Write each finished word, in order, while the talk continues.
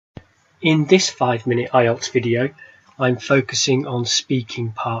In this 5-minute IELTS video, I'm focusing on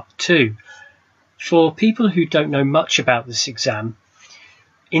speaking part 2. For people who don't know much about this exam,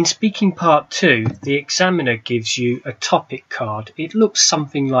 in speaking part 2, the examiner gives you a topic card. It looks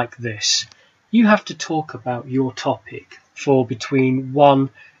something like this. You have to talk about your topic for between 1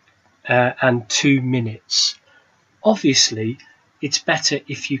 and 2 minutes. Obviously, it's better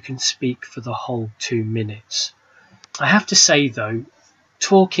if you can speak for the whole 2 minutes. I have to say though,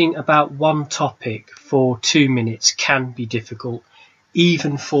 talking about one topic for 2 minutes can be difficult,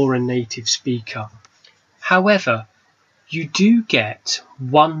 even for a native speaker. However, you do get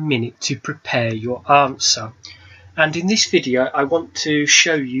 1 minute to prepare your answer. And in this video, I want to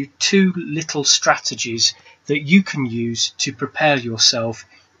show you 2 little strategies that you can use to prepare yourself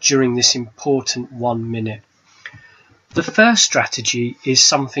during this important 1 minute. The first strategy is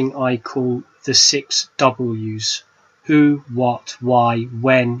something I call the 6 W's. Who, what, why,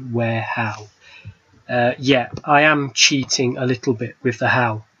 when, where, how. Yeah, I am cheating a little bit with the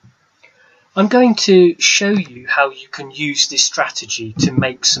how. I'm going to show you how you can use this strategy to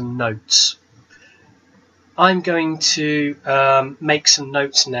make some notes. I'm going to make some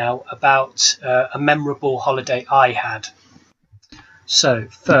notes now about a memorable holiday I had. So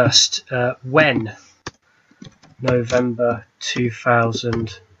first, when? November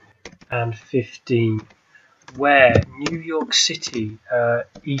 2015. Where? New York City,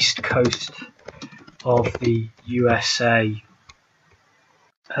 east coast of the USA.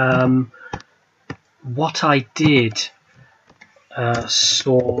 What I did,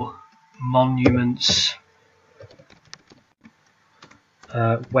 saw monuments,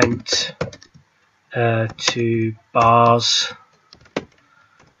 went to bars,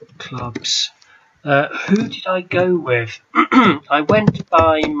 clubs. Who did I go with? I went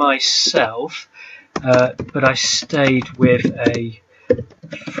by myself. But I stayed with a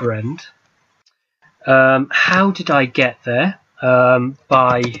friend. How did I get there?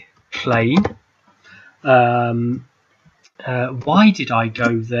 By plane. Why did I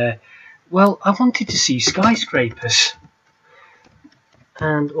go there? Well, I wanted to see skyscrapers.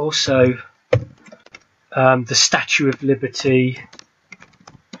 And also the Statue of Liberty.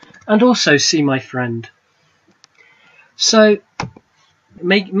 And also see my friend. So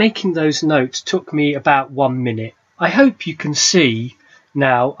making those notes took me about 1 minute. I hope you can see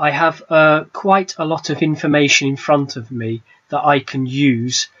now I have quite a lot of information in front of me that I can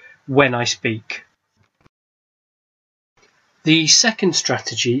use when I speak. The second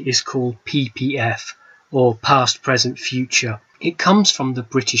strategy is called PPF, or Past, Present, Future. It comes from the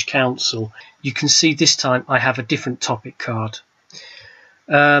British Council. You can see this time I have a different topic card.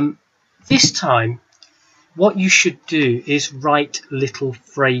 This time what you should do is write little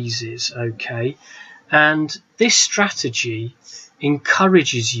phrases, okay? And this strategy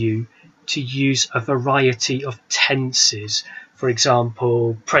encourages you to use a variety of tenses. For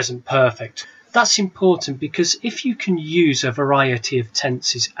example, present perfect. That's important because if you can use a variety of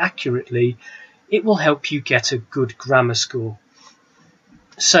tenses accurately, it will help you get a good grammar score.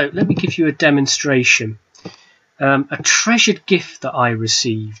 So let me give you a demonstration. A treasured gift that I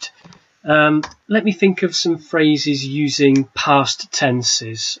received. Let me think of some phrases using past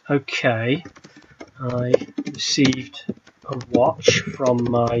tenses. Okay, I received a watch from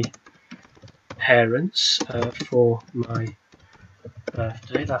my parents for my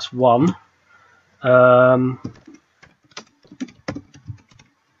birthday. That's one.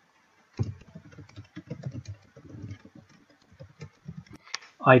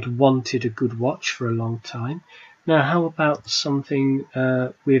 I'd wanted a good watch for a long time. Now, how about something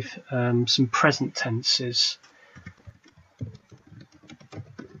with some present tenses?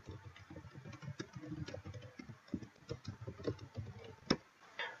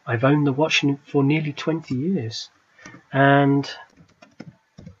 I've owned the watch for nearly 20 years. And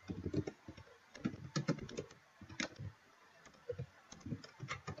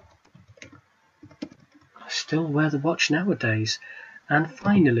I still wear the watch nowadays. And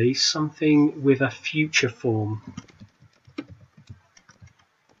finally, something with a future form.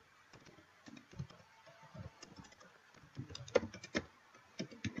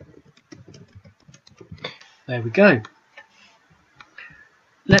 There we go.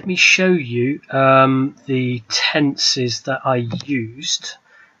 Let me show you the tenses that I used.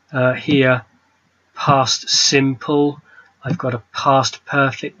 Here, past simple. I've got a past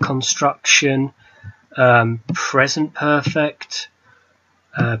perfect construction, present perfect,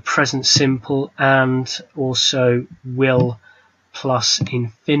 present simple, and also will plus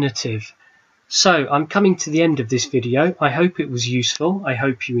infinitive. So I'm coming to the end of this video. I hope it was useful. I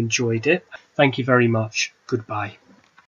hope you enjoyed it. Thank you very much. Goodbye.